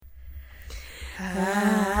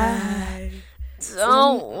I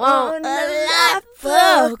don't want a lot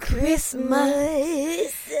for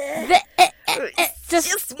Christmas.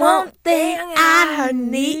 Just one thing I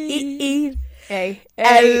need. Hey.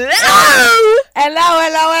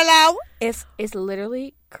 Hello. It's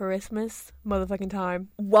literally Christmas motherfucking time.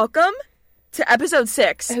 Welcome to episode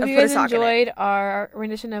 6 of Hope you guys enjoyed our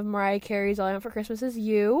rendition of Mariah Carey's All I Want for Christmas Is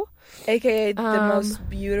You. AKA the most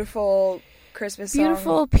beautiful Christmas song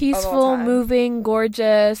Beautiful, peaceful, moving,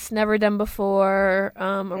 gorgeous, never done before,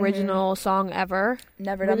 original song ever.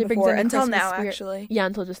 Never done before until now, actually. Yeah,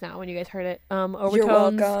 until just now when you guys heard it. Overtones. You're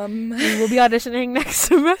welcome. We will be auditioning next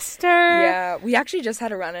semester. Yeah, we actually just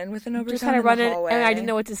had a run-in with an overtone. Just had a run-in, and I didn't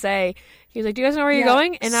know what to say. He was like, "Do you guys know where you're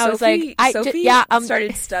going?" And I was Sophie, like, Sophie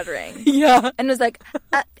started stuttering. Yeah, and was like,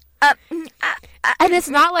 and it's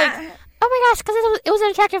not like, oh my gosh, because it was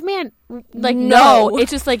an attractive man. Like, no,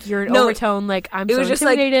 it's just like you're an overtone. Like, I'm so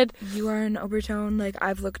intimidated. Like, you are an overtone. Like,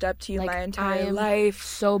 I've looked up to you my entire life.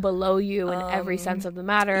 So below you in every sense of the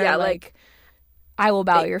matter. Yeah, like I will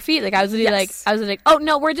bow at your feet. Like I was really like, oh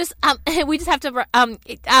no, we're just we just have to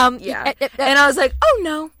yeah. And I was like, oh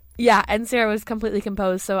no. Yeah, and Sarah was completely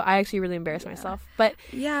composed, so I actually really embarrassed myself. But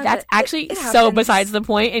yeah, that's actually it so besides the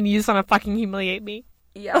point, and you just want to fucking humiliate me.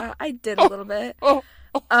 Yeah, I did a little bit. But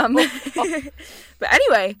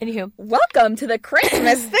anyway, anywho, welcome to the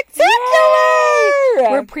Christmas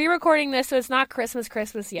Spectacular! We're pre-recording this, so it's not Christmas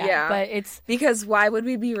yet. Yeah, but it's... Because why would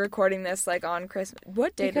we be recording this, like, on Christmas?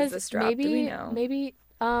 What date does this drop? Do we know? Maybe,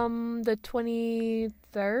 the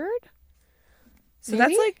 23rd? So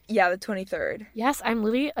maybe? That's like, the 23rd. Yes, I'm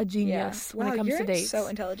literally a genius when it comes to dates. So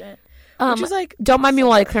intelligent. Which is like... Don't mind me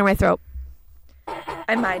while I clear my throat.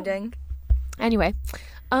 I'm minding. Anyway,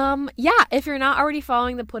 if you're not already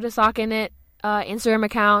following the Put a Sock in It Instagram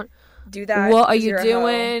account, do that. What are you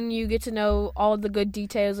doing? You get to know all the good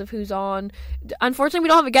details of who's on. Unfortunately, we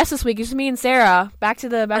don't have a guest this week. It's just me and Sarah. Back to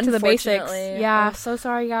the basics. Yeah, so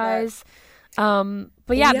sorry, guys. But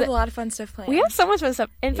yeah, we have a lot of fun stuff planned. We have so much fun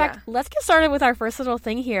stuff. In fact, let's get started with our first little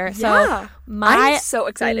thing here. Yeah, so I'm so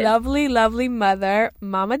excited. Lovely, lovely mother,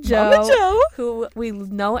 Mama Jo, who we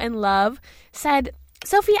know and love, said,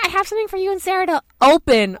 Sophie, I have something for you and Sarah to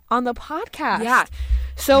open on the podcast. Yeah.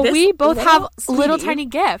 So we both have little tiny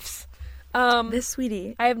gifts. This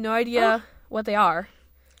sweetie. I have no idea what they are.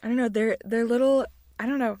 I don't know. They're little, I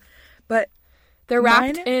don't know. But they're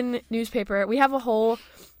wrapped in newspaper. We have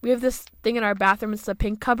this thing in our bathroom. It's a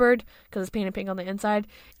pink cupboard because it's painted pink on the inside.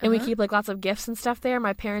 And we keep like lots of gifts and stuff there.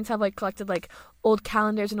 My parents have like collected like old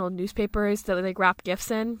calendars and old newspapers that they like wrap gifts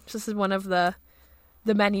in. So this is one of the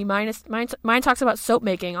many. Mine talks about soap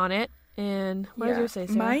making on it. And what does yours say,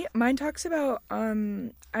 Sarah? Mine talks about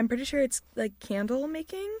I'm pretty sure it's like candle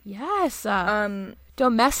making. Yes.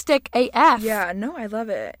 Domestic AF. Yeah, no, I love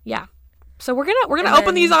it. Yeah. So we're gonna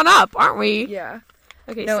open these on up, aren't we? Yeah.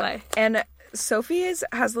 Okay, Slay. And Sophie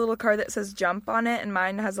has a little card that says jump on it, and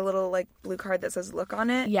mine has a little like blue card that says look on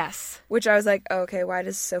it. Yes. Which I was like, oh, okay, why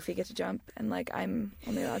does Sophie get to jump and like I'm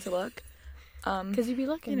only allowed to look? Because you'd be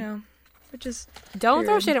looking. You know. Which is don't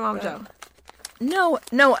throw shade at Mama Jo. No,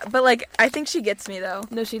 but like I think she gets me though.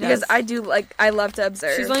 No, she does. Because I do I love to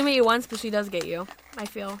observe. She's only met you once, but she does get you. I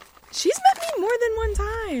feel. She's met me more than one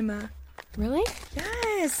time. Really?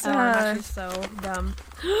 Yes. Oh, she's so dumb.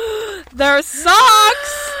 Their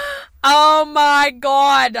socks. Oh my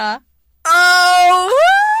god. Oh.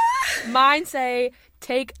 Mine say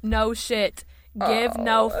take no shit. Give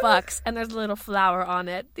no fucks. And there's a little flower on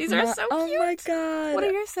it. These are so cute. Oh my god. What are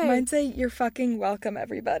yours saying? Mine say you're fucking welcome,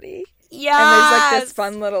 everody. Yeah. And there's like this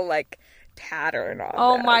fun little like pattern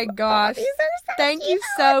on them. My gosh. These are so Thank cute. You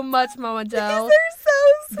so much, Mama Jo. These are so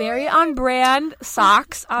sweet. Very on brand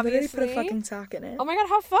socks, obviously. Literally put a fucking sock in it. Oh my god,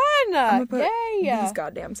 how fun. I'm gonna put Yay. these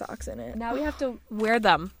goddamn socks in it. Now we have to wear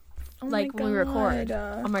them. When we record.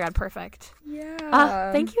 Oh my god, perfect.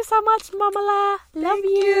 Yeah. Thank you so much, Mama La. Love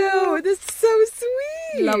you. This is so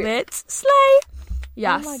sweet. Love it. Slay.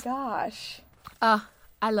 Yes. Oh my gosh.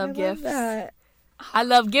 I love gifts. Love that. I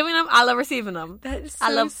love giving them. I love receiving them. That is so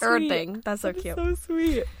I love sweet. earthing. That's so cute. So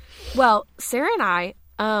sweet. Well, Sarah and I,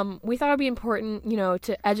 we thought it'd be important,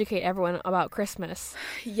 to educate everyone about Christmas.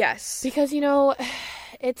 Yes. Because,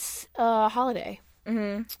 it's a holiday.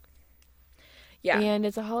 Mm-hmm. Yeah. And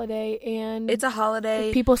it's a holiday, and... It's a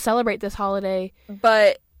holiday. People celebrate this holiday.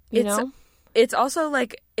 But, it's also,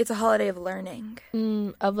 like, it's a holiday of learning.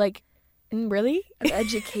 Really? Of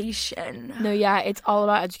education. No, yeah, it's all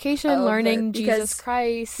about education, learning Jesus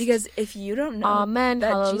Christ. Because if you don't know Amen, that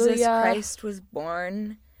hallelujah. Jesus Christ was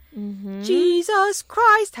born Mm-hmm. Jesus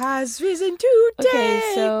Christ has risen today. Okay,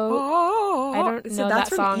 so oh. I don't know that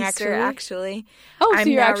from song Easter, actually. Oh, so I'm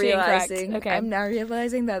you're now actually realizing, incorrect. Okay. I'm now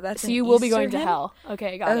realizing that's so an you will be Easter going to hymn. hell.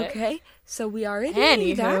 Okay, got it. Okay, so we already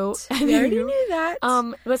knew that. Anywho. We already knew that.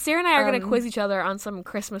 But Sarah and I are going to quiz each other on some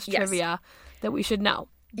Christmas yes. trivia that we should know.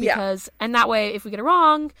 Because, and that way, if we get it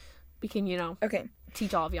wrong, we can, okay,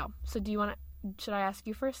 teach all of y'all. So do you want to, should I ask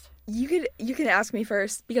you first? You could ask me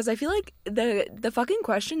first, because I feel like the fucking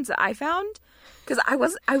questions that I found, because I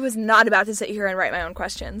was not about to sit here and write my own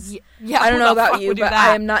questions. Yeah, I don't know about you, but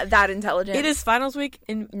I am not that intelligent. It is finals week,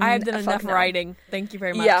 and I have done enough writing. Thank you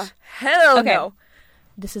very much. Yeah, hell no.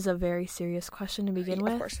 This is a very serious question to begin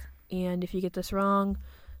with. Of course. And if you get this wrong,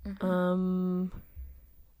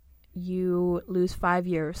 you lose 5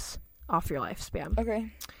 years off your lifespan.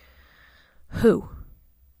 Okay. Who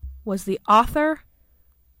was the author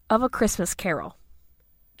of A Christmas Carol?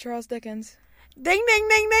 Charles Dickens. Ding, ding,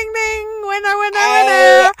 ding, ding, ding. Winner, winner,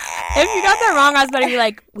 winner. If you got that wrong, I was about to be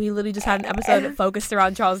like, we literally just had an episode focused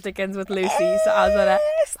around Charles Dickens with Lucy, so I was about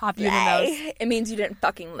to pop you in the nose. It means you didn't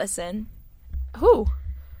fucking listen. Who?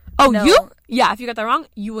 Oh, No. you? Yeah, if you got that wrong,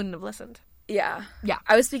 you wouldn't have listened. Yeah. Yeah.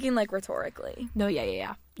 I was speaking, like, rhetorically. No,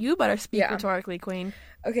 yeah. You better speak rhetorically, queen.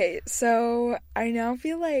 Okay, so I now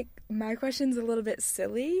feel like my question's a little bit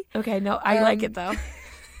silly. Okay, no, I like it, though.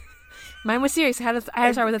 Mine was serious. I had to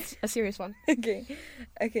start with a serious one.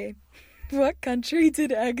 Okay. What country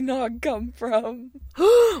did eggnog come from?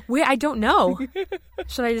 Wait, I don't know.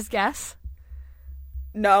 Should I just guess?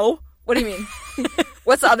 No. What do you mean?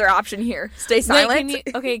 What's the other option here? Stay silent?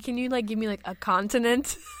 Wait, can you like give me like a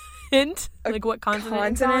continent hint? Like what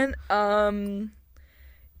continent?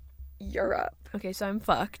 Europe. Okay, so I'm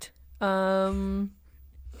fucked.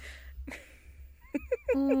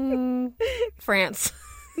 France.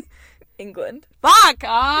 England. Fuck!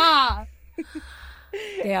 Ah!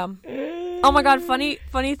 Damn. Oh my god, funny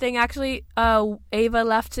thing actually, Ava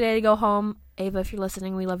left today to go home. Ava, if you're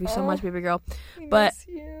listening, we love you so much, baby girl. But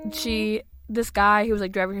this guy who was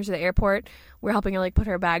like driving her to the airport, we're helping her like put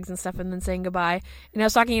her bags and stuff and then saying goodbye. And I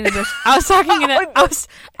was talking in a British I was talking in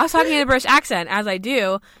a British accent, as I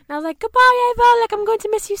do. And I was like, "Goodbye, Ava, like I'm going to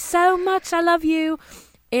miss you so much. I love you."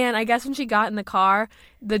 And I guess when she got in the car,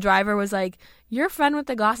 the driver was like, "Your friend with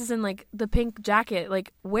the glasses and like the pink jacket,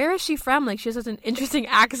 like where is she from? Like she has such an interesting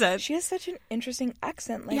accent." She has such an interesting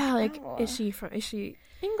accent. Like, yeah, like oh. is she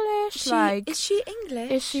English? Is she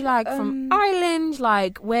English? Is she like from Ireland?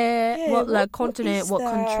 Like where? Yeah, what like continent? What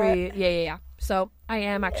that? country? Yeah. So I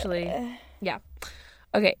am actually, yeah.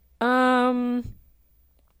 Okay. Mine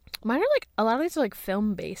are like a lot of these are like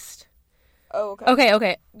film based. Oh, okay.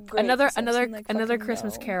 Okay. Great, Another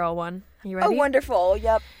Christmas Carol one. Are you ready? Oh, wonderful.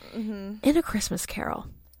 Yep. Mm-hmm. In A Christmas Carol,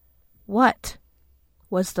 what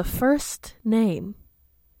was the first name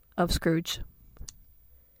of Scrooge?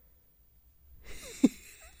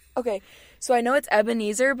 Okay, so I know it's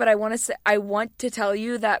Ebenezer, but I want to tell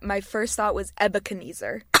you that my first thought was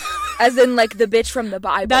Ebenezer, as in like the bitch from the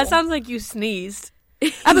Bible. That sounds like you sneezed.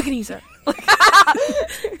 Ebenezer.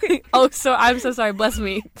 Oh, so I'm so sorry. Bless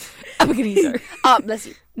me, Ebenezer. Bless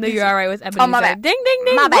you. No, you're all right with Ebenezer. Oh, my bad. Ding, ding,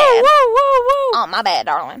 ding. My bad. Whoa. Oh, my bad,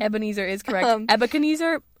 darling. Ebenezer is correct.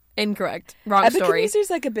 Ebenezer, incorrect. Wrong story. Ebenezer's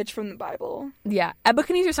like a bitch from the Bible. Yeah,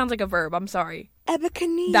 Ebenezer sounds like a verb. I'm sorry.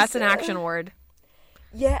 Ebenezer. That's an action word.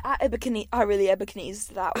 Yeah, I really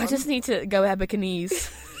Ebenezed that one. I just need to go Ebenezer.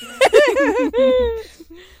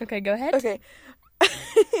 Okay, go ahead. Okay.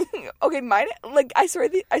 Okay, mine, like, I swear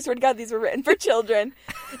to God, these were written for children.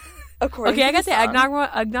 Okay, I got the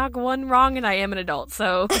eggnog one wrong, and I am an adult,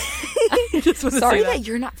 so I just want to sorry say that. that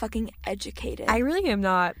you're not fucking educated. I really am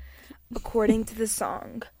not. According to the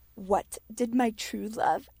song, what did my true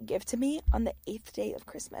love give to me on the 8th day of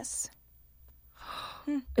Christmas?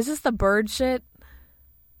 Is this the bird shit?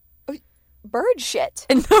 Bird shit.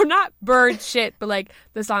 No, not bird shit, but like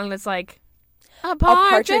the song that's like a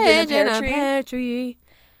partridge in a pear tree.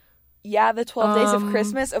 Yeah, the 12 days of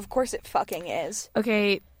Christmas. Of course it fucking is.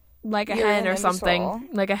 Okay, like a hen or something.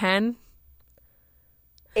 Like a hen.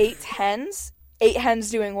 8 hens? 8 hens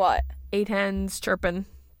doing what? 8 hens chirping,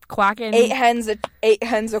 quacking. 8 hens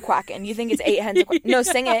a quacking. You think it's 8 hens a quacking? No,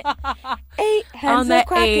 sing it. 8 hens on a the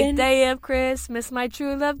quacking. 8th day of Christmas, my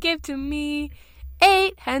true love gave to me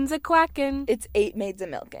 8 hens a quacking. It's 8 maids a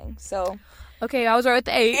milking. So okay, I was right with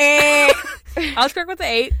the 8. I was correct with the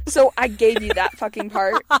 8. So I gave you that fucking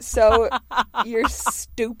part. So you're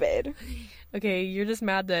stupid. Okay, you're just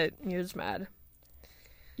mad.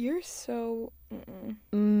 You're so...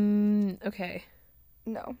 Okay.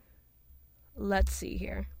 No. Let's see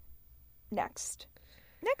here. Next,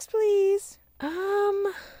 please.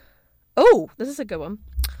 Oh, this is a good one.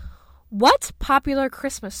 What popular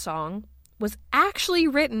Christmas song was actually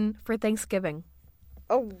written for Thanksgiving?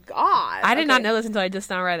 Oh, God. I did not know this until I just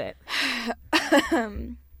now read it.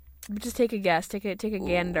 Just take a guess. Take a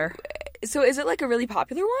gander. So is it like a really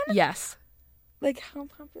popular one? Yes. Like how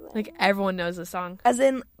popular? Like everyone knows the song. As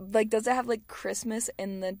in, like, does it have like Christmas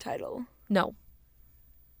in the title? No.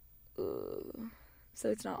 So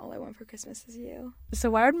it's not All I Want for Christmas Is You. So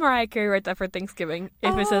why would Mariah Carey write that for Thanksgiving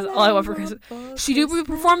if it says All I Want for Christmas? She did be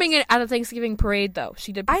performing it at a Thanksgiving parade, though.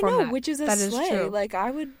 She did perform that. I know, which is a that sleigh. Is true. Like, I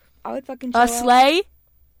would fucking show a sleigh?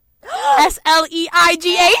 SLEIGH?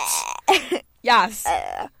 Yes.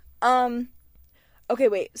 Okay,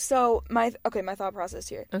 wait. So my thought process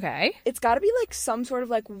here. Okay. It's got to be like some sort of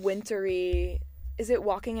like wintry. Is it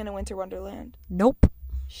Walking in a Winter Wonderland? Nope.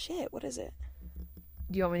 Shit, what is it?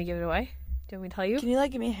 Do you want me to give it away? Do you want me to tell you? Can you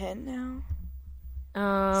like give me a hint now?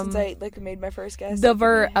 Since I like made my first guess. A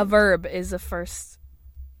verb is the first.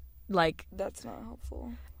 Like. That's not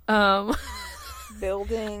helpful.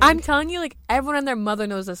 Building. I'm telling you, like everyone and their mother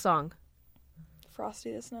knows this song.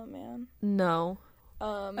 Frosty the Snowman. No.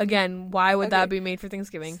 Again, why would that be made for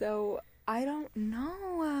Thanksgiving? So I don't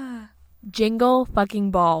know. Jingle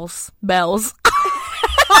fucking bells.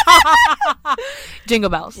 Jingle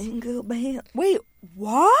bells. Jingle bells. Wait,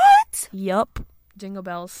 what? Yup. Jingle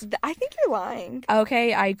bells. I think you're lying.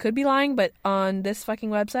 Okay, I could be lying, but on this fucking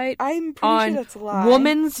website, I'm pretty sure that's a lie.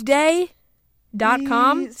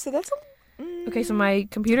 womansday.com. So that's okay, so my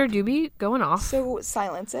computer do be going off. So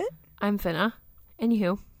silence it. I'm finna.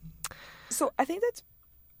 Anywho. So I think that's...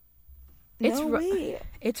 wait.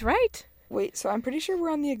 It's right. Wait, so I'm pretty sure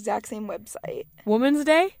we're on the exact same website. Woman's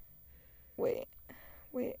Day? Wait.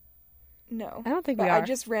 No. I don't think we are. I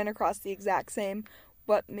just ran across the exact same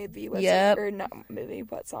what movie was yep. it? Or not movie,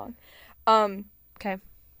 what song. Okay.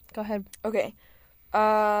 Go ahead. Okay.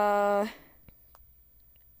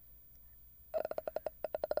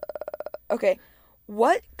 Okay.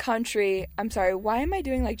 What country... I'm sorry, why am I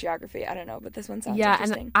doing like geography? I don't know, but this one sounds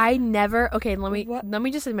interesting. And I never... Okay, let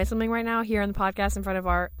me just admit something right now here on the podcast in front of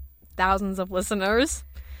our thousands of listeners.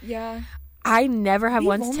 Yeah. I never have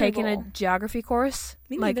once taken a geography course.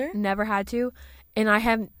 Me neither. Like, never had to. And I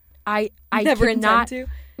have... I never cannot... to.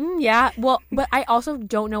 Yeah, well, but I also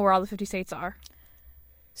don't know where all the 50 states are.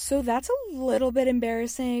 So that's a little bit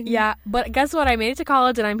embarrassing. Yeah, but guess what? I made it to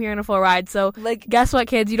college and I'm here in a full ride. So, like, guess what,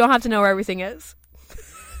 kids? You don't have to know where everything is.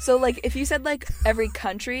 So, like, if you said, like, every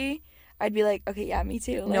country, I'd be like, okay, yeah, me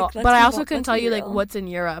too. Like, no, but I also couldn't tell you, like, what's in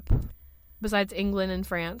Europe besides England and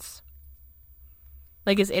France.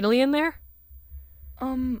 Like, is Italy in there?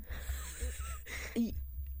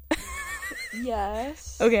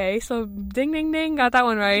 Yes. Okay, so ding, ding, ding. Got that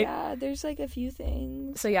one right. Yeah, there's, like, a few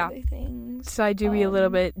things. So, yeah. Things. So, I do be a little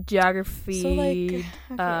bit geography so, like,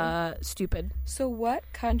 okay. Stupid. So, what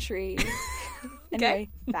country... Anyway,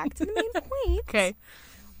 back to the main point. Okay.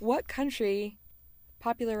 What country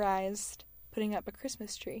popularized putting up a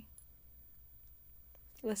Christmas tree?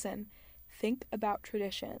 Listen, think about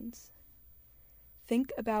traditions.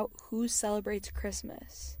 Think about who celebrates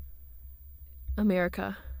Christmas.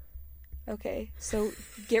 America. Okay, so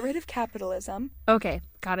get rid of capitalism. Okay,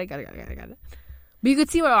 got it. But you could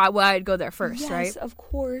see why I'd go there first, right? Yes, of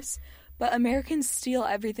course. But Americans steal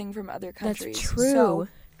everything from other countries. That's true. So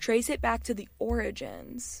trace it back to the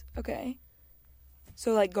origins, okay?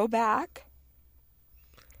 So, like, go back.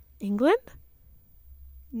 England?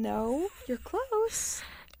 No, you're close.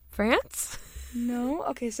 France? No.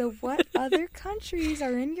 Okay, so what other countries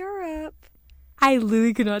are in Europe? I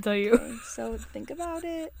literally could not tell you. Okay, so think about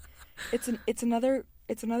it. It's another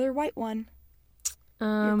white one.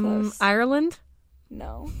 You're close. Ireland?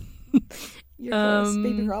 No. You're close.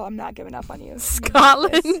 Baby girl, I'm not giving up on you.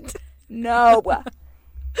 Scotland? No.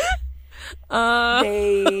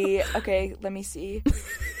 Okay, let me see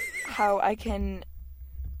how I can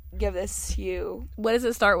give this to you. What does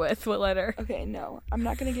it start with? What letter? Okay, no, I'm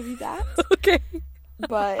not gonna give you that. Okay.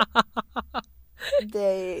 But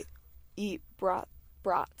they eat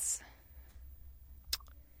brats.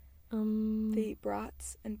 They eat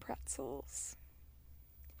brats and pretzels.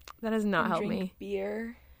 That does not help me.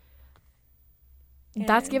 Beer.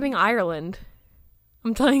 That's giving Ireland.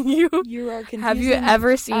 I'm telling you. You are confusing. Have you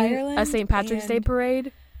ever seen Ireland a St. Patrick's Day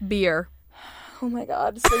parade? Beer. Oh my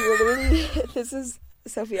god. So you're literally... This is...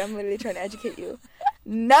 Sophie, I'm literally trying to educate you.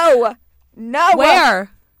 No! Where?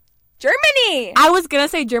 Germany! I was going to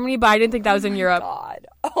say Germany, but I didn't think that was in Europe. God.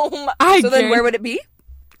 Oh my... So then where would it be?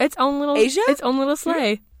 Its own little... Asia? Its own little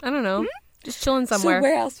sleigh. I don't know. Just chilling somewhere. So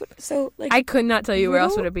where else would... I could not tell you where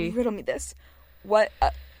else would it be. Riddle me this. What...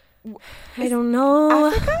 I don't know.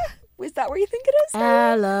 Africa? Is that where you think it is?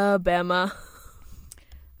 Alabama.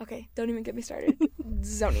 Okay, don't even get me started.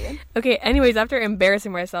 Don't even. Okay, anyways, after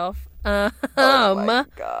embarrassing myself, Oh my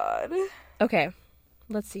god. Okay,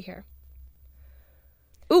 let's see here.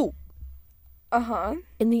 Ooh. Uh-huh.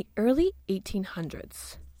 In the early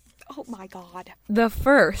 1800s. Oh my god. The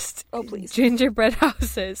first gingerbread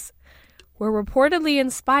houses were reportedly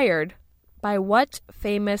inspired by what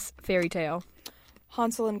famous fairy tale?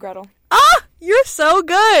 Hansel and Gretel. Ah! You're so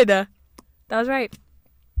good! That was right.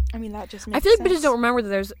 I mean, that just makes I feel like sense. bitches don't remember that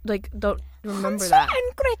there's, like, don't remember Hansel that.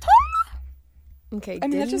 and Gretel. Okay, I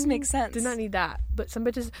mean, that just makes sense. Did not need that. But some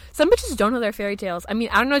bitches don't know their fairy tales. I mean,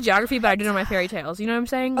 I don't know geography, but I do know my fairy tales. You know what I'm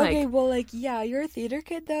saying? Okay, Like, well, like, yeah, you're a theater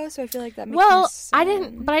kid, though, so I feel like that makes more sense. I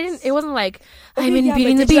didn't, it wasn't like, Okay, I'm in yeah,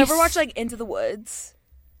 Beauty and but the did Beast. you ever watch, like, Into the Woods?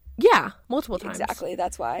 Yeah, multiple times. Exactly,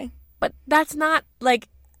 that's why. But that's not, like,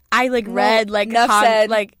 I, like, read, like, enough said.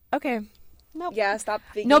 like, okay. Nope. Yeah, stop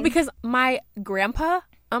thinking. No, because my grandpa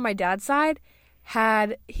on my dad's side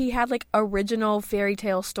had like original fairy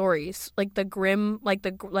tale stories, like the Grimm, like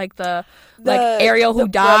Ariel who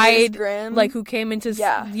died, Grimm. like who came into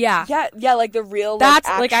yeah, like the real that's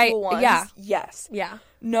like, actual like ones. Yes, yeah.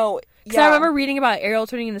 No, Because I remember reading about Ariel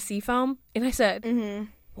turning into sea foam, and I said, mm-hmm.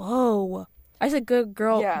 "Whoa!" I said, "Good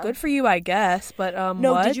girl, good for you, I guess." But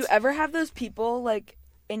no, what? did you ever have those people like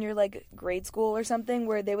in your like grade school or something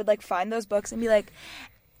where they would like find those books and be like,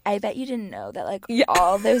 I bet you didn't know that like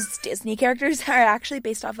all those Disney characters are actually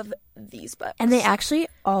based off of these books. And they actually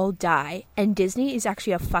all die. And Disney is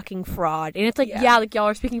actually a fucking fraud. And it's like, like y'all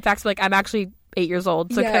are speaking facts, but like I'm actually 8 years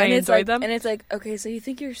old, so can I enjoy them? And it's like, okay, so you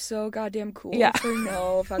think you're so goddamn cool for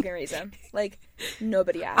no fucking reason. Like,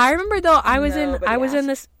 nobody asked. I remember though I was in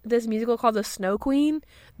this musical called The Snow Queen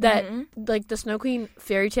that like the Snow Queen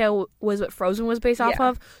fairy tale was what Frozen was based off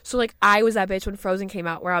of. So like I was that bitch when Frozen came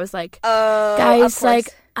out where I was like, guys, like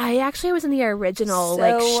I actually was in the original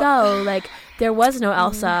show. Like there was no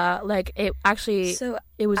Elsa. Like it actually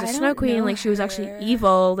it was a Snow Queen. Like she was actually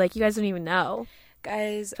evil. Like you guys don't even know.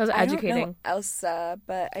 Guys, so I was educating. Don't know Elsa,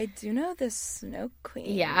 but I do know the Snow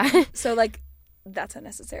Queen. Yeah. So like that's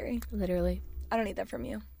unnecessary. Literally. I don't need that from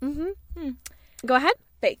you. Mm-hmm. Go ahead.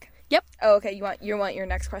 Fake. Yep. Oh, okay. You want your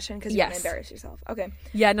next question because you're gonna embarrass yourself. Okay.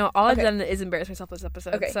 Yeah. No. All I've done is embarrass myself this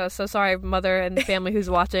episode. Okay. So sorry, mother and family who's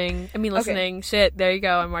watching. I mean, listening. Okay. Shit. There you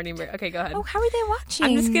go. I'm already embarrassed. Okay. Go ahead. Oh, how are they watching?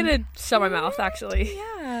 I'm just gonna shut my mouth. Actually.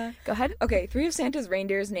 Yeah. Go ahead. Okay. 3 of Santa's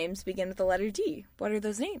reindeers' names begin with the letter D. What are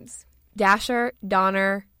those names? Dasher,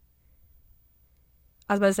 Donner.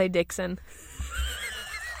 I was about to say Dixon.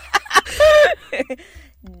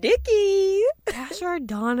 Dickie. Dasher,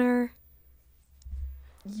 Donner.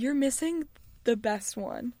 You're missing the best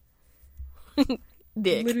one.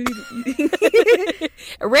 Dick. Literally.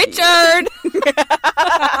 Richard.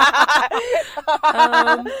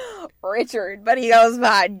 Richard, but he goes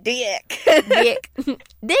by Dick. Dick,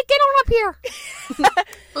 get on up here.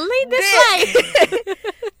 Lead this way.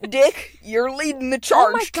 Dick, you're leading the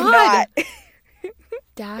charge tonight.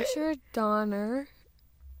 Dasher, Donner.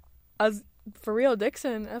 For real,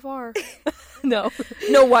 Dixon, FR. No,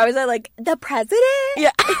 why was I like, the president?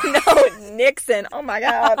 Yeah. No, Nixon. Oh my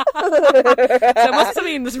god. There must be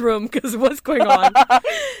something in this room, because what's going on?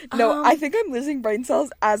 No, I think I'm losing brain cells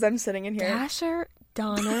as I'm sitting in here. Dasher,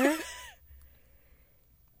 Donner.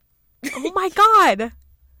 Oh my god.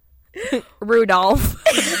 Rudolph.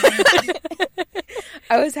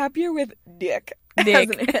 I was happier with Dick. As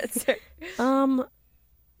an answer.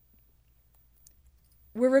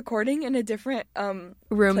 We're recording in a different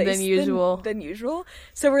room place than usual. Than usual.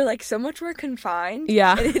 So we're like so much more confined.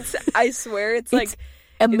 Yeah. And I swear it's like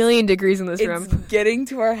a million degrees in this room. It's getting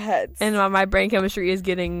to our heads. And my brain chemistry is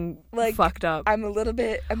getting like fucked up. I'm going a little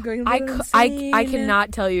insane. I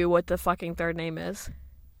cannot tell you what the fucking third name is.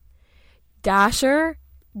 Dasher,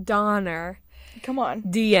 Donner. Come on.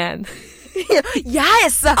 DN.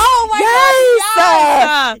 Yes! Oh my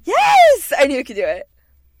god! Yes! Yes! I knew you could do it.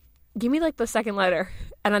 Give me like the second letter,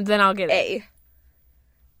 and then I'll get it.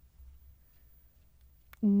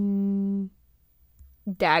 A.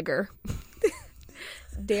 Dagger.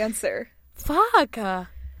 Dancer. Fuck.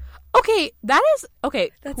 Okay, that is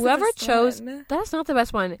okay. That's whoever chose that's not the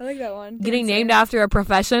best one. I like that one. Getting named after a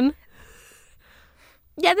profession.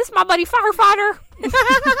 Yeah, this is my buddy firefighter.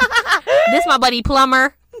 This my buddy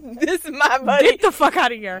plumber. This is my buddy. Get the fuck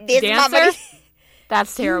out of here. This Dancer. My buddy.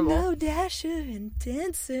 That's terrible. You know, Dasher and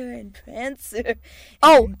Dancer and Prancer.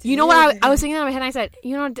 Oh, you know what? I was singing in my head and I said,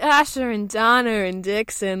 you know, Dasher and Donner and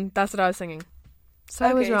Dixon. That's what I was singing. So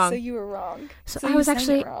I was wrong. So you were wrong. So I was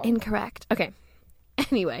actually incorrect. Okay.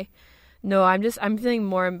 Anyway. No, I'm feeling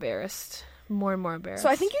more embarrassed. More and more embarrassed. So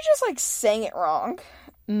I think you just like sang it wrong.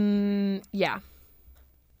 Yeah.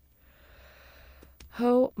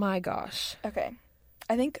 Oh my gosh. Okay.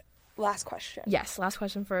 I think last question. Yes, last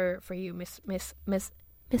question for you, Miss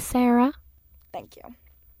Sarah. Thank you.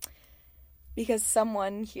 Because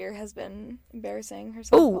someone here has been embarrassing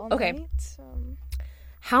herself all okay. night.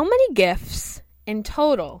 How many gifts in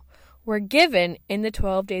total were given in the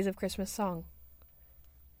 12 Days of Christmas song?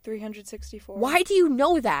 364. Why do you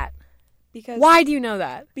know that? Why do you know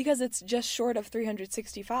that? Because it's just short of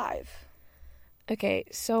 365. Okay,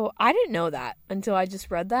 so I didn't know that until I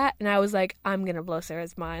just read that, and I was like, I'm going to blow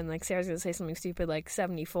Sarah's mind. Like, Sarah's going to say something stupid like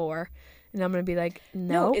 74, and I'm going to be like,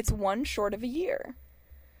 no. It's one short of a year.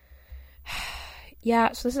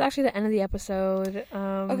 Yeah, so this is actually the end of the episode.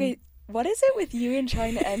 Okay, what is it with you and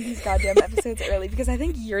trying to end these goddamn episodes early? Because I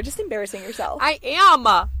think you're just embarrassing yourself. I am.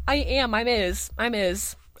 I'm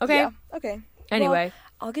is. Okay? Yeah, okay. Anyway.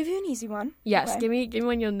 Well, I'll give you an easy one. Yes, okay. give me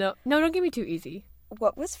one you'll know. No, don't give me too easy.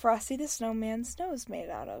 What was Frosty the Snowman's nose made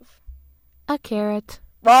out of? A carrot.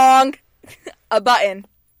 Wrong. A button.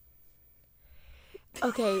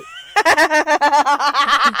 Okay.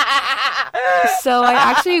 So I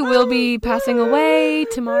actually will be passing away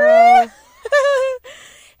tomorrow.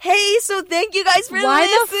 Hey, so thank you guys for listening.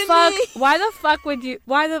 Why the fuck would you?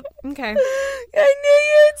 Okay. I knew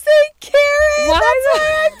you'd say carrot. That's why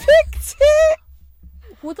I picked it.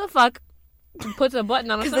 What the fuck puts a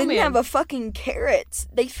button on a snowman? Because they didn't have a fucking carrot.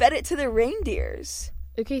 They fed it to the reindeers.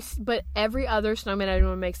 Okay, but every other snowman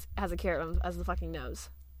anyone makes has a carrot as the fucking nose.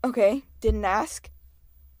 Okay, didn't ask.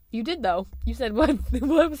 You did, though. You said, what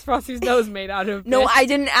was Frosty's nose made out of? No, I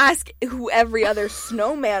didn't ask who every other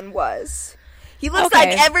snowman was. He looks like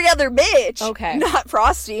every other bitch. Okay. Not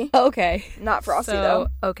Frosty. Okay. Not Frosty, though.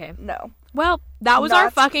 Okay. No. Well, that was our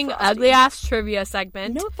fucking ugly-ass trivia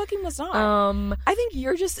segment. No, it fucking was not. I think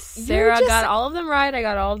you're just... Sarah got all of them right. I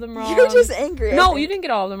got all of them wrong. You're just angry. No, you didn't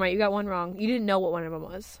get all of them right. You got one wrong. You didn't know what one of them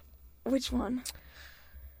was. Which one?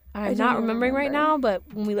 I'm not remembering right now, but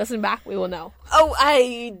when we listen back, we will know. Oh,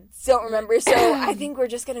 I don't remember, so I think we're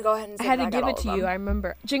just going to go ahead and say I had to give it to you. I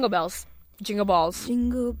remember. Jingle bells. Jingle balls.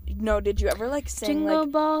 No, did you ever, sing, Jingle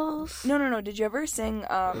balls. No. Did you ever sing,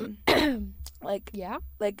 yeah?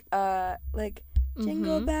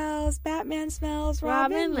 Jingle bells, Batman smells,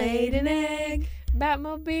 Robin laid an egg.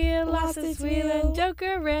 Batmobile lost its wheel and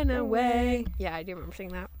Joker ran away. Yeah, I do remember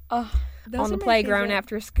singing that. On the playground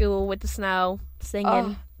after school with the snow,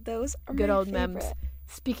 singing. Those are good my old favorite. memes.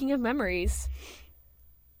 Speaking of memories,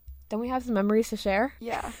 don't we have some memories to share?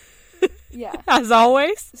 Yeah. Yeah. As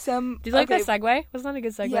always. Do you like that segue? Wasn't that a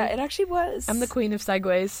good segue? Yeah, it actually was. I'm the queen of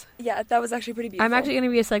segues. Yeah, that was actually pretty beautiful. I'm actually going to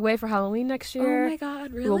be a segue for Halloween next year. Oh my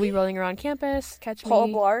god, really? We'll be rolling around campus. Catch Paul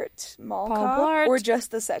me. Blart, Mall Cop, or just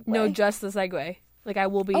the segue? No, just the segue. I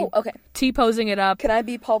will be okay. T-posing it up. Can I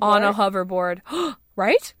be Paul Blart? On a hoverboard.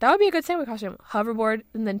 Right? That would be a good segue costume. Hoverboard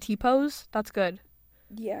and then T-pose. That's good.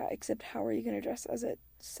 Yeah, except how are you going to dress as a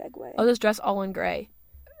segue? I'll just dress all in gray.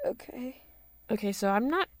 Okay. Okay, so I'm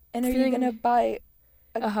not. And are you going to buy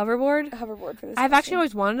a hoverboard? A hoverboard for this. I've actually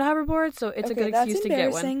always wanted a hoverboard, so it's a good excuse to get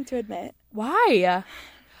one. That's embarrassing to admit. Why?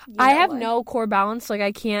 I have no core balance.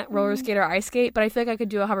 I can't roller skate or ice skate, but I feel like I could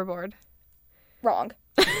do a hoverboard. Wrong.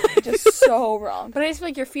 Just so wrong. But I just feel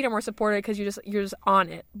like your feet are more supported because you're just on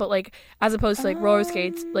it. But as opposed to roller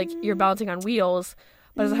skates, you're balancing on wheels.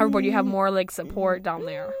 But as a hoverboard, you have more support down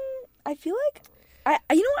there. I feel like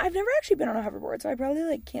I've never actually been on a hoverboard, so I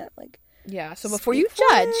probably can't Yeah. So before you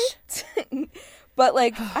judge, but I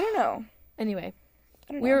don't know. Anyway,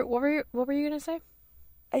 what were you gonna say?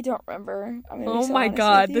 I don't remember. Oh my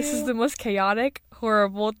god, this is the most chaotic,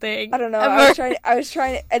 horrible thing. I don't know. Ever. I was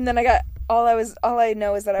trying, and then I got all I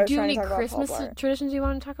know is that I was trying to talk about Paul Blart. Do you have any Christmas traditions you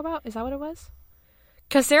want to talk about? Is that what it was?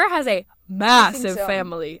 Because Sarah has a massive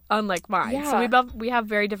family, unlike mine. Yeah. So we have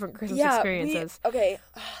very different Christmas experiences.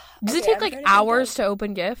 Does it take hours to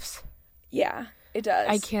open gifts? Yeah, it does.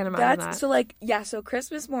 I can't imagine that. So so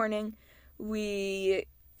Christmas morning, we,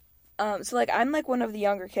 I'm one of the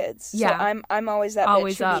younger kids. Yeah. So I'm always that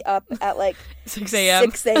bitch who be up at 6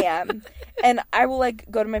 a.m. 6 a.m. And I will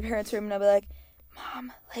go to my parents' room and I'll be like,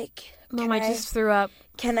 Mom, I just threw up.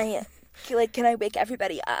 Can I wake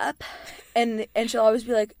everybody up? And she'll always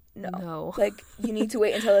be like, no. You need to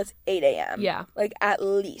wait until it's 8 a.m. Yeah. At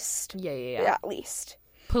least. Yeah. At least.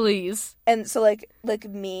 Please. And so,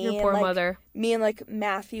 me your poor mother. Me and,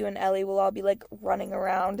 Matthew and Ellie will all be, running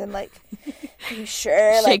around and, are you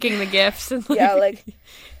sure? Shaking the gifts. And, yeah,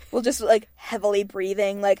 we'll just, heavily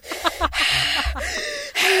breathing,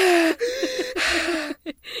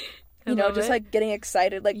 getting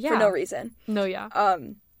excited, for no reason. No, yeah.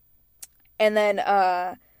 And then,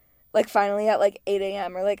 like finally at like 8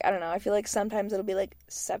 a.m. or like I don't know. I feel like sometimes it'll be like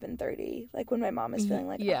 7:30, like when my mom is feeling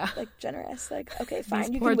like like generous, like okay,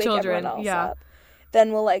 fine, you can wake everyone else up.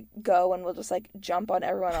 Then we'll like go and we'll just like jump on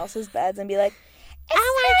everyone else's beds and be like,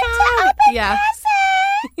 oh my god,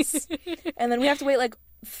 and then we have to wait like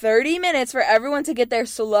 30 minutes for everyone to get their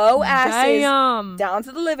slow asses down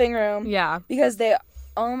to the living room. Yeah, because they,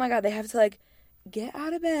 oh my god, they have to like get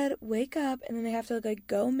out of bed, wake up, and then they have to like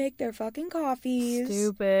go make their fucking coffees.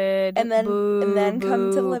 Stupid. And then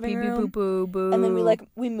come to the living room. And then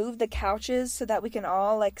we move the couches so that we can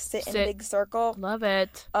all like sit in a big circle. Love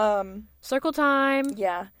it. Circle time.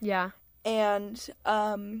 Yeah. Yeah. And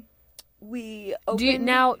we open.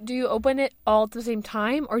 Do you open it all at the same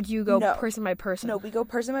time, or do you go person by person? No, we go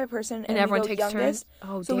person by person, and everyone takes turns.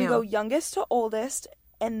 Oh, so we go youngest to oldest,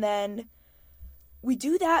 and then we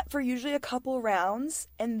do that for usually a couple rounds,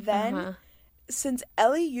 and then since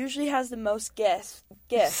Ellie usually has the most gifts,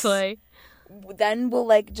 then we'll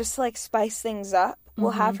like just like spice things up.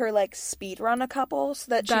 We'll have her like speed run a couple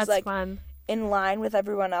so that she's like fun. In line with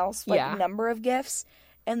everyone else, like number of gifts,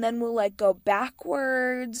 and then we'll like go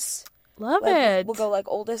backwards. Love it. We'll go like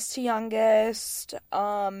oldest to youngest.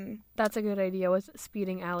 That's a good idea with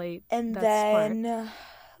speeding Allie. And then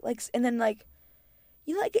like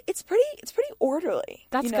you know, like it's pretty orderly.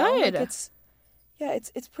 That's good. Like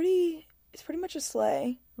it's pretty much a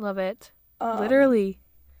sleigh. Love it. Literally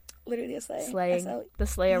a sleigh. Slaying. The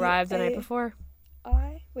sleigh arrived the night before.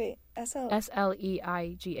 SLEIGH.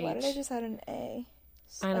 Why did I just add an A?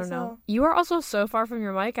 I don't know. You are also so far from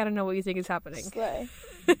your mic. I don't know what you think is happening. Sleigh.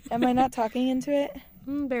 Am I not talking into it?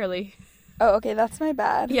 Barely. Oh, okay. That's my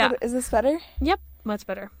bad. Yeah. Is this better? Yep. Much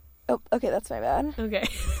better. Oh, okay. That's my bad. Okay.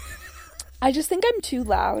 I just think I'm too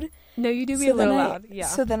loud. No, you do be a little loud. Yeah.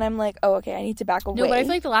 So then I'm like, oh, okay. I need to back away. No, but I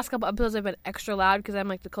feel like the last couple episodes I've been extra loud because I'm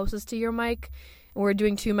like the closest to your mic. And we're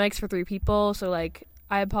doing 2 mics for 3 people. So like,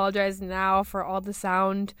 I apologize now for all the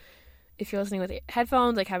sound. If you're listening with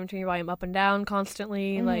headphones, like having to turn your volume up and down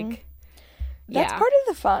constantly, like that's part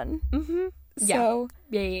of the fun. So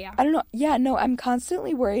yeah. I don't know. Yeah, no, I'm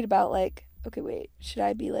constantly worried about like, okay, wait, should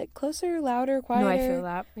I be like closer, louder, quieter? No, I feel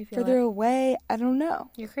that. Further away. I don't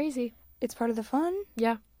know. You're crazy. It's part of the fun.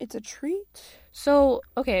 Yeah, it's a treat. So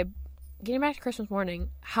okay, getting back to Christmas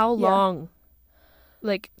morning, how long?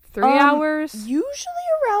 Like 3 hours? Usually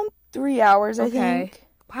around 3 hours. I think.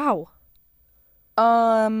 Wow.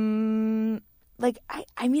 Like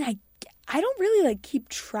I mean I don't really like keep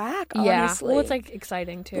track, honestly. Yeah, well, it's like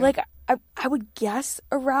exciting too. Like I would guess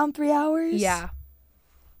around 3 hours. Yeah.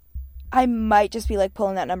 I might just be like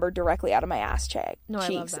pulling that number directly out of my ass cheeks. No, I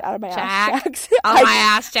love that. Out of my ass cheeks. Out of my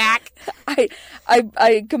ass check.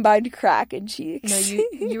 I combined crack and cheeks. No,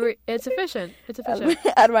 you were. It's efficient. It's efficient.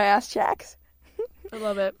 Out of my ass checks. I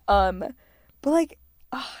love it. But like,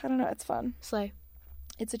 I don't know. It's fun. Slay.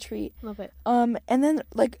 It's a treat. Love it. And then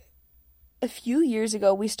like a few years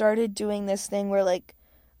ago, we started doing this thing where like,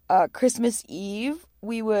 Christmas Eve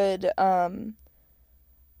we would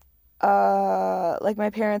like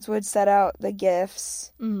my parents would set out the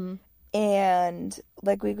gifts, and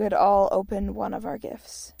like we could all open one of our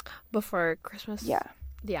gifts before Christmas. Yeah.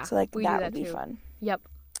 So like that would be fun. Yep.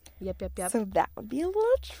 So that would be a little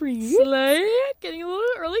treat. Slay. Getting a little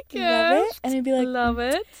early gift. Love it. And I'd be like, love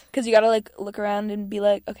it. Because you gotta like look around and be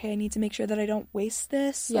like, okay, I need to make sure that I don't waste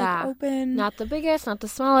this. Yeah. Like, open. Not the biggest, not the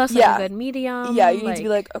smallest. Like a good medium. Yeah, you need to be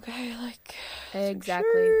like, okay, like.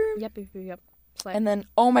 Exactly. Sure. Yep. Slay. And then,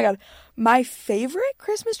 oh my god, my favorite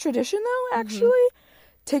Christmas tradition though actually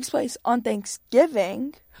takes place on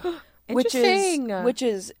Thanksgiving, which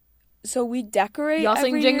is. So we decorate. Y'all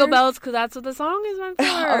sing Jingle Bells because that's what the song is meant for.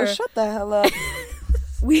 Oh, shut the hell up.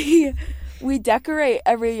 we decorate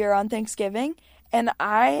every year on Thanksgiving, and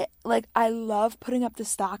I love putting up the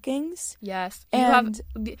stockings. Yes,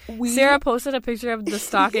 Sarah posted a picture of the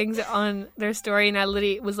stockings on their story, and I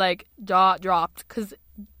literally was like jaw dropped because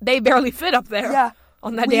they barely fit up there. Yeah,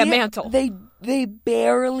 on that damn mantle. They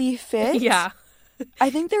barely fit. Yeah, I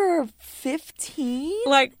think there are 15.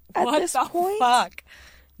 Like at what this the point. Fuck.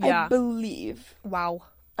 Yeah. I believe. Wow.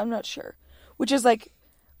 I'm not sure. Which is like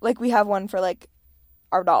we have one for like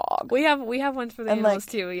our dog. We have ones for the animals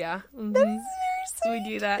too, yeah. Mm-hmm. That is very sweet. We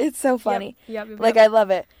do that. It's so funny. Yep. Like I love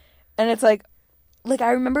it. And it's like I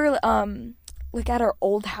remember like at our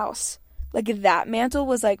old house, like that mantle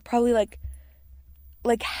was like probably like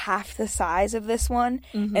half the size of this one,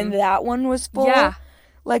 and that one was full. Yeah.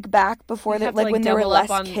 Like back before that, like when there were less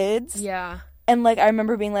kids. Yeah. And, like, I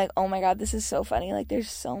remember being like, oh, my God, this is so funny. Like, there's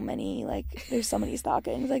so many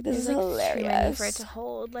stockings. Like, this is like hilarious. Too many for it to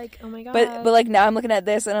hold. Like, oh, my God. But, like, now I'm looking at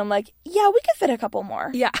this, and I'm like, yeah, we could fit a couple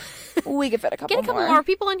more. Yeah. We could fit a couple more. Get a couple more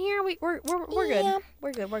people in here. We're good. Yeah.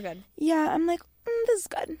 We're good. Yeah, I'm like, this is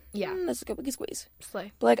good. Yeah. This is good. We can squeeze.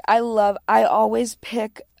 Slay. But, like, I always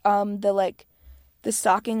pick, the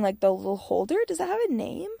stocking, like, the little holder. Does that have a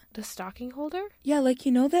name? The stocking holder? Yeah, like,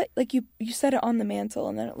 you know that, like, you set it on the mantle,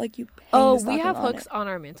 and then, like, you hang the stocking we have on hooks it. on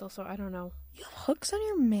our mantle, so I don't know. You have hooks on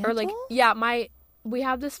your mantle? Or, like, yeah, we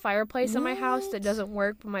have this fireplace in my house that doesn't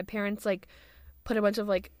work, but my parents, like, put a bunch of,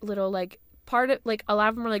 like, little, like, a lot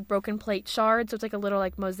of them are, like, broken plate shards, so it's, like, a little,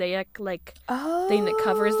 like, mosaic, like, thing that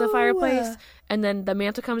covers the fireplace, and then the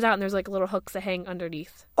mantle comes out, and there's, like, little hooks that hang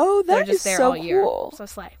underneath. Oh, that is just there so all year. cool. So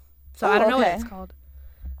slay. So I don't know what it's called.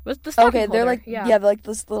 What's the stocking holder? They're, like, yeah, they're, like,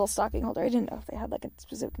 this little stocking holder. I didn't know if they had, like, a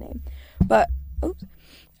specific name. But,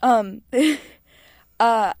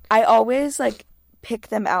 I always, like, pick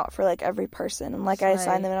them out for, like, every person, and, like, I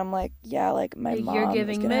assign them, and I'm like, yeah, like, my mom you're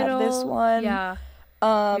giving is gonna middle, have this one. Yeah.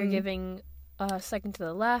 You're giving second to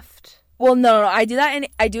the left. Well, no, I do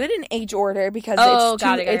it in age order because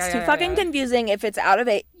it's too fucking confusing if it's out of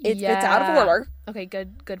it's out of order. Okay,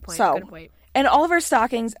 good point. So, good point. And all of our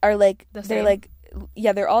stockings are like they're like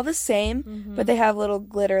they're all the same, but they have little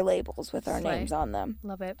glitter labels with our names on them.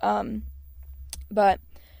 Love it. But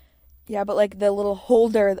yeah, but like the little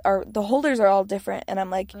holders are all different, and I'm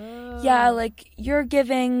like, yeah, like you're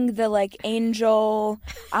giving the like angel.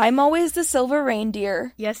 I'm always the silver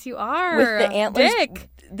reindeer. Yes, you are. With the antlers. Dick.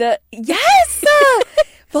 Yes.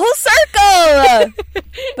 Full circle.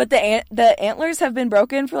 But the antlers have been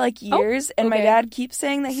broken for like years, and my dad keeps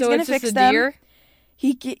saying that he's gonna fix them. Deer?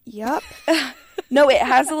 Yep. No, it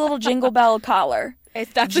has a little jingle bell collar.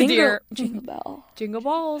 That's a deer. Jingle bell. Jingle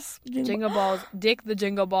balls. Jingle balls. Dick the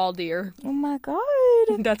jingle ball deer. Oh my God.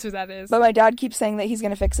 That's who that is. But my dad keeps saying that he's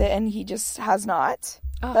gonna fix it, and he just has not.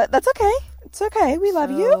 But that's okay. It's okay. We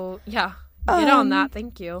love you. Yeah. Get on that.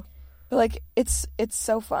 Thank you. But like it's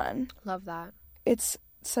so fun. Love that. It's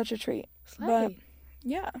such a treat. Slay. But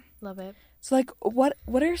yeah. Love it. So like what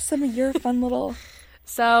are some of your fun little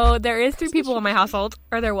So there is 3 people in my household,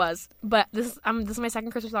 or there was, but this is my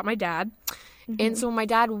second Christmas without my dad. And so when my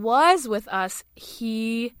dad was with us,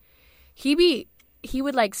 he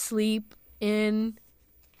would like sleep in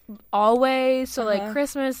always. So like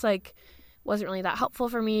Christmas like wasn't really that helpful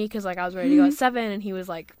for me because like I was ready to go at 7 and he was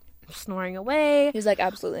like snoring away. He was like,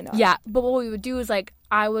 absolutely not. Yeah, but what we would do is like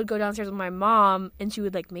I would go downstairs with my mom and she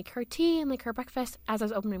would like make her tea and like her breakfast as I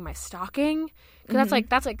was opening my stocking because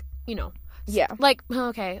that's like you know, yeah, like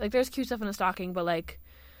okay, like there's cute stuff in a stocking, but like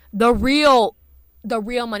the real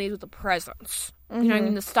money is with the presents. You know what I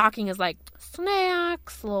mean? The stocking is like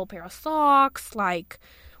snacks, a little pair of socks, like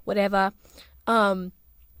whatever. And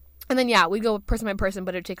then yeah, we'd go person by person,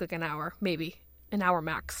 but it'd take like an hour, maybe an hour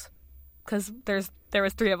max, because there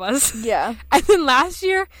was 3 of us. Yeah. And then last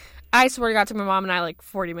year, I swear to God, to my mom and I like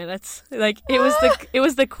 40 minutes. Like it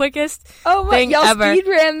was the quickest thing y'all ever. Speed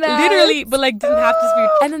ran that. Literally, but like didn't have to speed.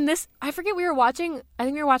 And then this, I forget we were watching. I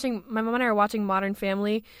think we were watching. My mom and I were watching Modern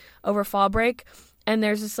Family over fall break, and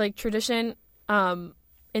there's this like tradition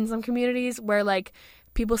in some communities where like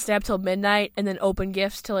people stay up till midnight and then open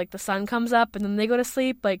gifts till like the sun comes up and then they go to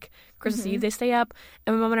sleep. Like Christmas Eve, they stay up,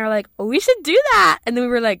 and my mom and I were like, "Oh, we should do that." And then we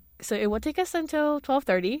were like, "So it would take us until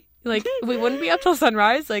 12:30." Like we wouldn't be up till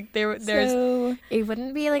sunrise. Like it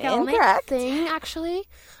wouldn't be like a all-night thing actually.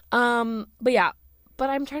 But yeah.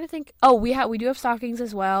 But I'm trying to think. Oh, we do have stockings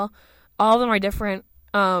as well. All of them are different.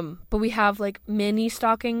 But we have like mini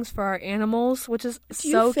stockings for our animals, which is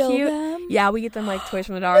so cute. Them? Yeah, we get them like toys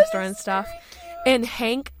from the dollar store and stuff. And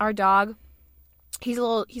Hank, our dog, he's a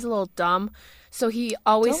little dumb. So he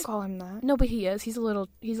always don't call him that. No, but he is. He's a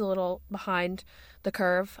little behind the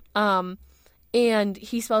curve. And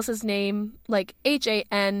he spells his name like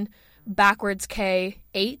HAN backwards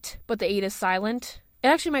K8, but the 8 is silent. It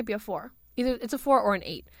actually might be a 4. Either it's a 4 or an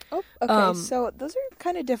 8. Oh, okay. So those are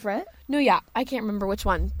kind of different. No, yeah, I can't remember which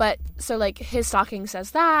one, but so like his stocking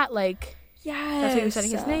says that, like, yes, that's how he was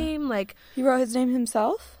setting his name. Like he wrote his name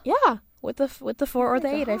himself. Yeah, with the 4 or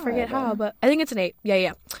the 8. I forget how, but I think it's an 8.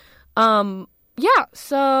 Yeah. Yeah.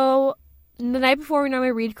 So the night before, we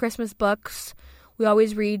normally read Christmas books. We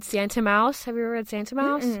always read Santa Mouse. Have you ever read Santa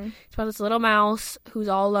Mouse? Mm-mm. It's about this little mouse who's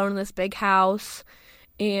all alone in this big house,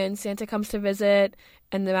 and Santa comes to visit,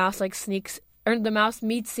 and the mouse like the mouse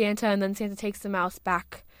meets Santa, and then Santa takes the mouse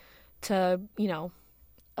back to, you know,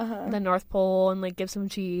 the North Pole and like gives him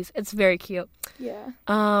cheese. It's very cute. Yeah.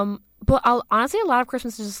 But honestly, a lot of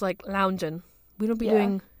Christmas is just like lounging. We don't be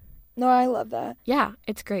doing. No, I love that. Yeah,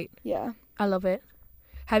 it's great. Yeah. I love it.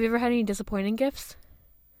 Have you ever had any disappointing gifts?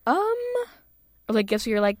 Or like gifts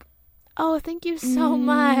where you're like, oh, thank you so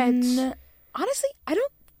much. Honestly, I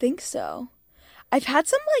don't think so. I've had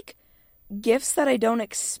some like gifts that I don't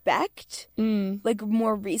expect, like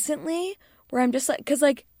more recently, where I'm just like, because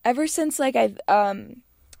like ever since like I've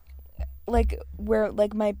like where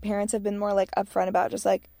like my parents have been more like upfront about just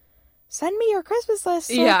like, send me your Christmas list,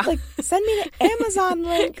 so like send me the Amazon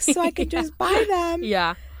link so I could just buy them.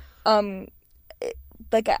 Yeah.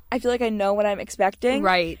 Like I feel like I know what I'm expecting,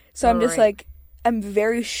 right? So I'm just like, I'm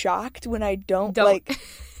very shocked when I don't like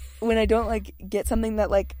when I don't like get something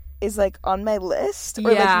that like is like on my list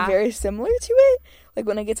or like very similar to it. Like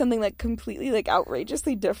when I get something like completely like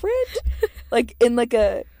outrageously different, like in like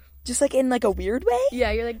a just like in like a weird way.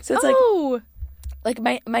 Yeah, you're like, so it's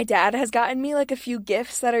like my dad has gotten me like a few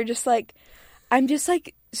gifts that are just like, I'm just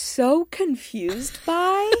like so confused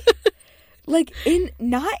by. Like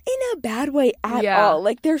not in a bad way at all.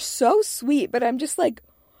 Like they're so sweet, but I'm just like,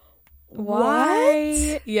 why?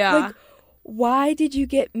 What? Yeah. Like, why did you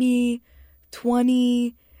get me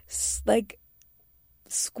 20 like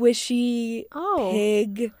squishy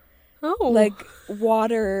pig like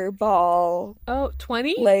water ball?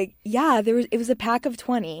 20? Like, yeah, it was a pack of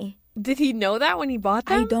 20. Did he know that when he bought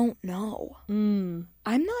them? I don't know. I'm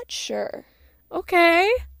not sure.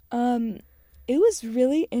 Okay. It was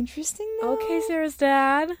really interesting though. Okay, Sarah's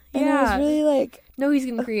dad. And I was really like, no, he's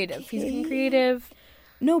getting creative. Okay. He's getting creative.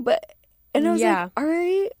 No, but and I was like, all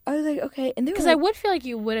right. I was like, okay. And because like, I would feel like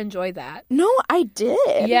you would enjoy that. No, I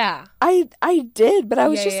did. Yeah. I did, but I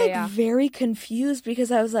was just like very confused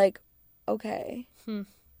because I was like, okay.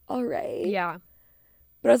 All right. Yeah.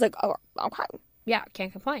 But I was like, oh, okay. Yeah,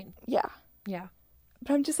 can't complain. Yeah. Yeah.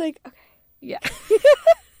 But I'm just like, okay. Yeah.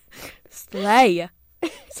 Slay.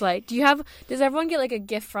 Does everyone get like a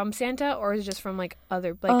gift from Santa, or is it just from like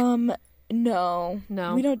other like no.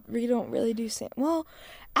 We don't really do Santa. Well,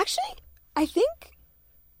 actually, I think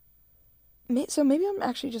so maybe I'm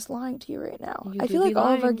actually just lying to you right now. I feel like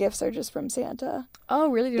all of our gifts are just from Santa. Oh,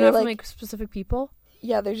 really? They're not from like specific people?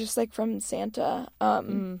 Yeah, they're just like from Santa.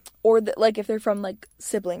 Or like if they're from like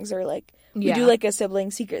siblings or like we do like a sibling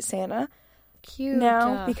secret Santa. Cute.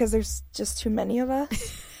 Now because there's just too many of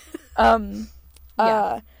us.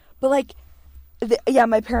 But like,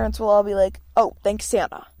 my parents will all be like, "Oh, thanks,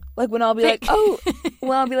 Santa." Like when I'll be like, "Oh,"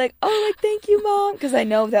 like, "Thank you, Mom," because I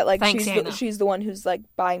know that like she's the one who's like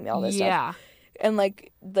buying me all this stuff. And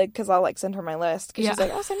like because I'll like send her my list because she's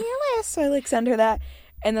like, "Oh, send me your list," so I like send her that,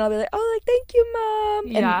 and then I'll be like, "Oh, like thank you,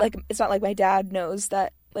 Mom," and like it's not like my dad knows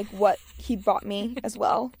that like what he bought me as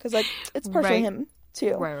well because like it's partially him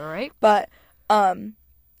too, right. But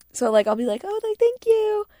so like I'll be like, "Oh, like thank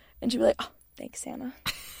you," and she'll be like, "Oh, thanks, Santa."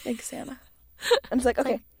 Thanks, Santa. I'm just like,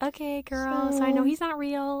 okay. Okay, girl. So I know he's not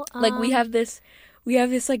real. Like we have this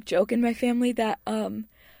like joke in my family that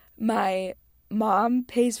my mom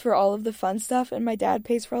pays for all of the fun stuff and my dad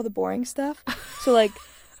pays for all the boring stuff. So like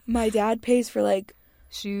my dad pays for like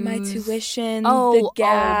shoes, my tuition, the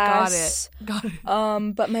gas. Got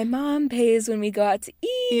it. But my mom pays when we go out to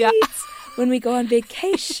eat, when we go on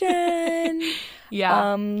vacation.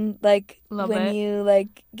 Yeah. Like love when it. you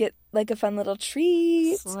like get like a fun little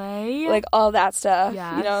treat, slay, like all that stuff.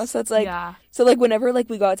 Yes. You know, so it's like, so like whenever like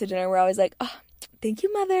we go out to dinner, we're always like, "Oh, thank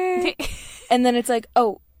you, Mother," and then it's like,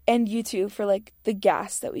 "Oh, and you too for like the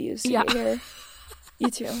gas that we use to get here." You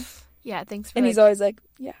too. Yeah, thanks. And he's always like,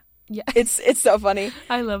 "Yeah." It's so funny.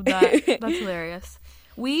 I love that. That's hilarious.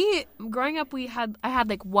 Growing up, I had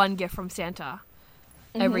like one gift from Santa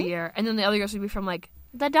every year, and then the other years would be from like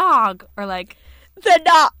the dog or like. The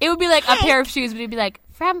dog. It would be like a pair of shoes, but it'd be like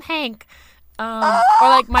from Hank, or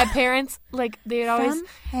like my parents, like they'd always.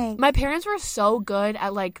 My parents were so good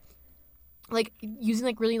at like using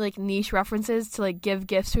like really like niche references to like give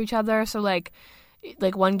gifts to each other. So like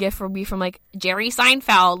one gift would be from like Jerry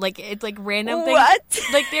Seinfeld, like it's like random things. What?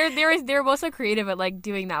 Like they're both so creative at like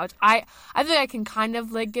doing that, which I think I can kind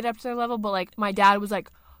of like get up to their level, but like my dad was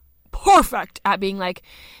like perfect at being like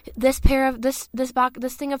this pair of this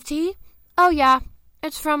thing of tea. Oh yeah,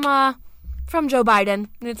 it's from Joe Biden,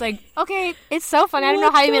 and it's like, okay, it's so funny. I don't know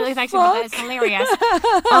how you made the connection, but that is hilarious.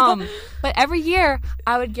 But every year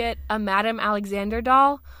I would get a Madame Alexander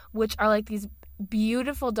doll, which are like these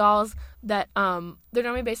beautiful dolls that they're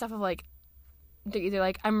normally based off of like they're either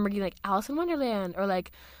like I remember getting like Alice in Wonderland or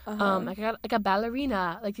like like I got like a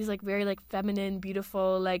ballerina, like these like very like feminine,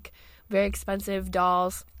 beautiful, like very expensive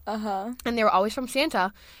dolls. And they were always from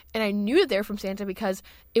Santa, and I knew that they were from Santa because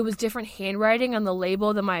it was different handwriting on the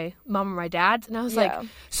label than my mom or my dad's, and I was like,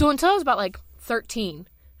 so until I was about like 13,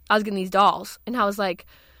 I was getting these dolls, and I was like,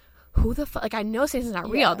 who the fuck? Like, I know Santa's not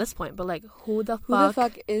real at this point, but like, who the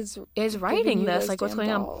fuck is writing this? Like, what's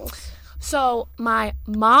going on? So my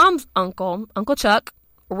mom's uncle, Uncle Chuck,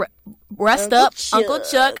 rest up, Uncle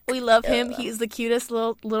Chuck. We love him. He's the cutest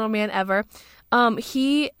little man ever.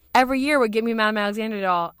 He every year would give me Madame Alexander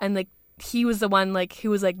doll, and like he was the one like who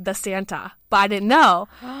was like the Santa, but I didn't know.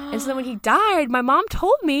 And so then when he died, my mom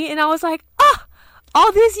told me, and I was like,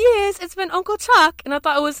 all these years it's been Uncle Chuck, and I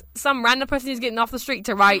thought it was some random person who's getting off the street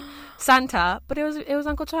to write Santa, but it was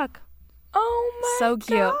Uncle Chuck. Oh my so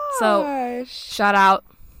cute. gosh. So shout out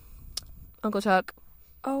Uncle Chuck.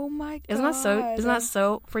 Oh my god. Isn't that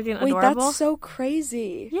so freaking adorable? Wait, that's so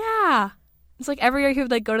crazy. Yeah. It's like every year he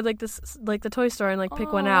would like go to like this like the toy store and like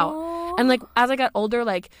pick one out. And like as I got older,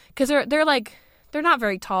 like because they're not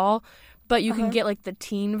very tall, but you can get like the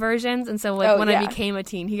teen versions. And so like when I became a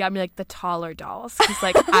teen, he got me like the taller dolls because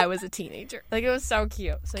like I was a teenager. Like it was so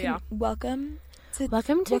cute. So yeah. Welcome to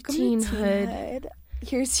teenhood.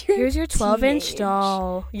 Here's your 12-inch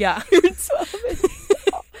doll. Yeah. Your 12-inch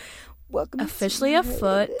doll. Welcome officially a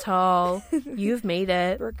foot tall. You've made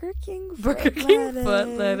it. Burger King foot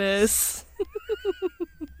lettuce.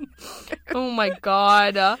 Oh my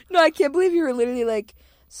god. No, I can't believe you were literally like,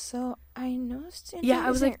 so I know Santa. Yeah,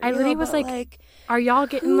 I was like, real, I literally was like, are y'all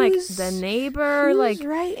getting like the neighbor? Who's like,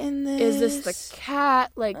 writing this? Is this the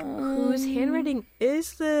cat? Like, whose handwriting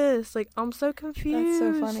is this? Like, I'm so confused.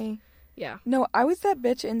 That's so funny. Yeah. No, I was that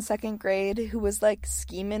bitch in 2nd grade who was like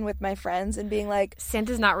scheming with my friends and being like,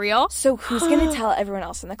 Santa's not real? So who's going to tell everyone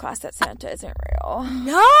else in the class that Santa isn't real?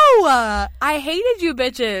 No! I hated you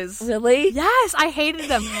bitches. Really? Yes, I hated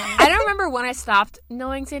them. I don't remember when I stopped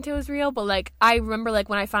knowing Santa was real, but like, I remember like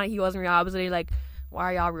when I found out he wasn't real, I was literally like, why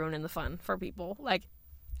are y'all ruining the fun for people? Like,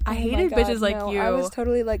 I hated bitches like you. I was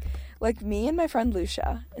totally like me and my friend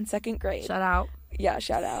Lucia in 2nd grade. Shout out. Yeah,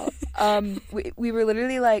 shout out. We were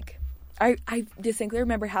literally like, I distinctly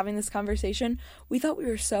remember having this conversation. We thought we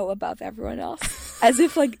were so above everyone else, as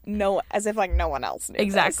if no one else knew.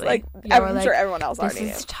 Exactly. Like I'm sure everyone else already knew.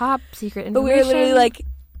 This is top secret information. But we were literally like,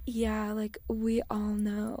 yeah, like we all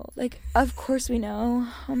know. Like, of course we know.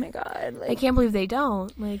 Oh my god. Like, I can't believe they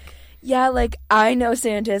don't. Like, yeah, like I know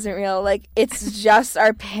Santa isn't real. Like, it's just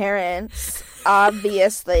our parents,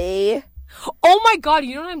 obviously. Oh my god!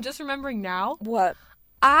 You know what I'm just remembering now? What?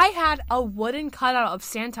 I had a wooden cutout of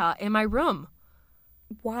Santa in my room.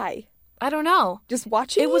 Why? I don't know. Just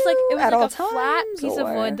watching. It was like a flat piece of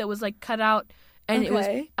wood that was like cut out, and it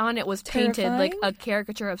was painted like a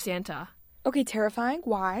caricature of Santa. Okay, terrifying.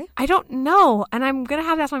 Why? I don't know, and I'm gonna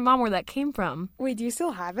have to ask my mom where that came from. Wait, do you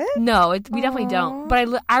still have it? No, we definitely don't.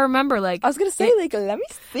 But I remember like I was gonna say let me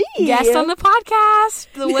see. Guest on the podcast,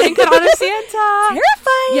 the wooden cutout of Santa.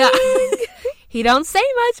 Terrifying. Yeah. He don't say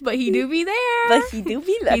much, but he do be there. But he do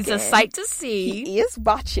be looking. He's a sight to see. He is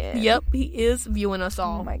watching. Yep, he is viewing us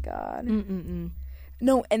all. Oh my god. Mm-mm-mm.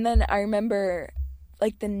 No, and then I remember,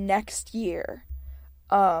 like, the next year,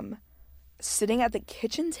 sitting at the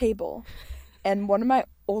kitchen table, and one of my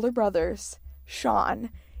older brothers, Sean,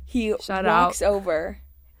 he walks over.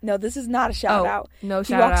 No, this is not a shout out. No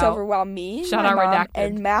shout out. He walks over while me, my mom,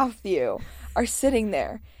 and Matthew are sitting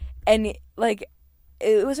there, and like,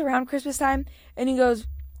 it was around Christmas time, and he goes,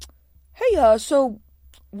 hey, so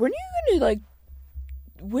when did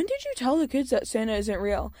you tell the kids that Santa isn't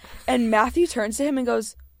real? And Matthew turns to him and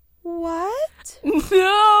goes, what?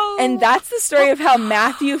 No. And that's the story of how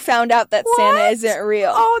Matthew found out that Santa isn't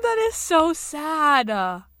real. Oh, that is so sad.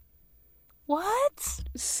 What?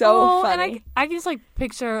 So funny. And I can just like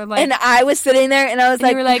picture like. And I was sitting there and I was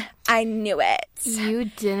like, you were like, I knew it. You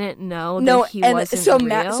didn't know that he wasn't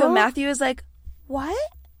real? So Matthew was like, what?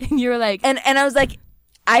 And you were like, and I was like,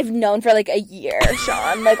 I've known for like a year,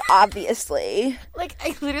 Sean. Like, obviously. Like,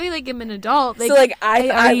 I literally like am an adult. Like, so like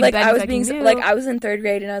I was being knew. like, I was in 3rd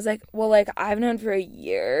grade and I was like, well, like I've known for a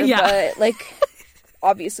year, but like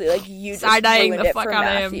obviously like you just ruined it for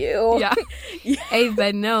Matthew. Yeah. I've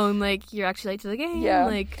been known like you're actually late to the game. Yeah.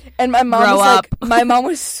 Like, and my mom my mom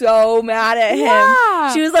was so mad at him.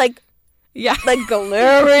 Yeah. She was like, like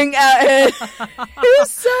glaring at him. It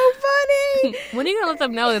was so funny. When are you gonna let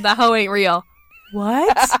them know that hoe ain't real?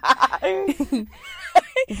 What?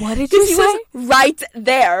 What did you say? He was right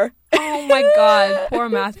there. Oh my god, poor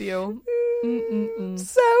Matthew. Mm-mm-mm.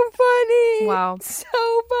 So funny. Wow. So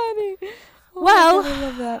funny. Oh well, God, I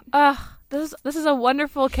love that. This is a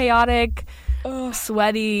wonderful, chaotic,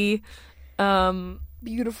 sweaty,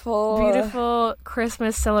 beautiful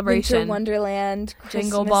Christmas celebration. Winter Wonderland, Christmas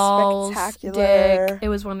Jingle Balls, Spectacular. Dick. It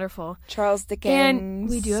was wonderful. Charles Dickens. And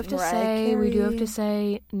we do have to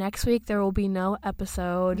say, next week there will be no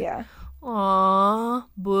episode. Yeah. Aww.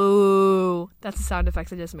 Boo. That's the sound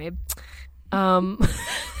effects I just made.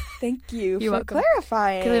 Thank you You're for welcome.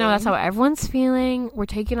 clarifying. Because I know that's how everyone's feeling. We're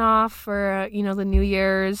taking off for, the New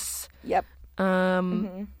Year's. Yep.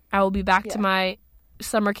 I will be back to my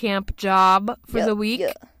summer camp job for the week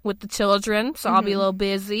with the children. So I'll be a little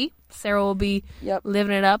busy. Sarah will be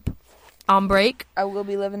living it up on break. I will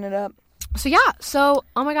be living it up. So yeah. So,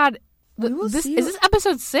 oh my God. Is this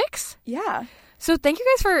episode 6? Yeah. So thank you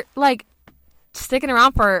guys for, sticking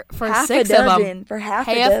around for half 6 a dozen, of them. For half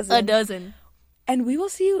a dozen. And we will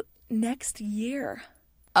see you next year.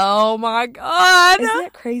 Oh my God. Isn't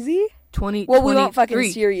that crazy? 20. Well, we won't fucking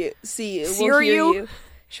see you. We'll hear you.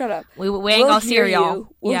 Shut up. We ain't gonna hear y'all.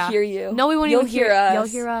 We'll hear you. No, we won't even hear us. You'll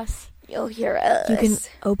hear us. You'll hear us. You can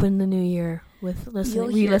open the new year with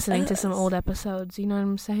re-listening to some old episodes. You know what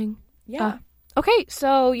I'm saying? Yeah. Okay,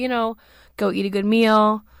 so, go eat a good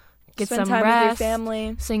meal. Get Spend some time rest. with your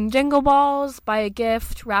family. Sing Jingle Balls. Buy a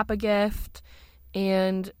gift. Wrap a gift.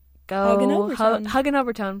 And go hug an overtone. Hug an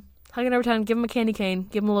overtone. Hug an overtone. Give him a candy cane.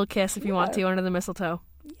 Give him a little kiss if you want to under the mistletoe.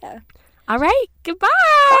 Yeah. All right. Goodbye.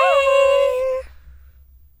 Bye.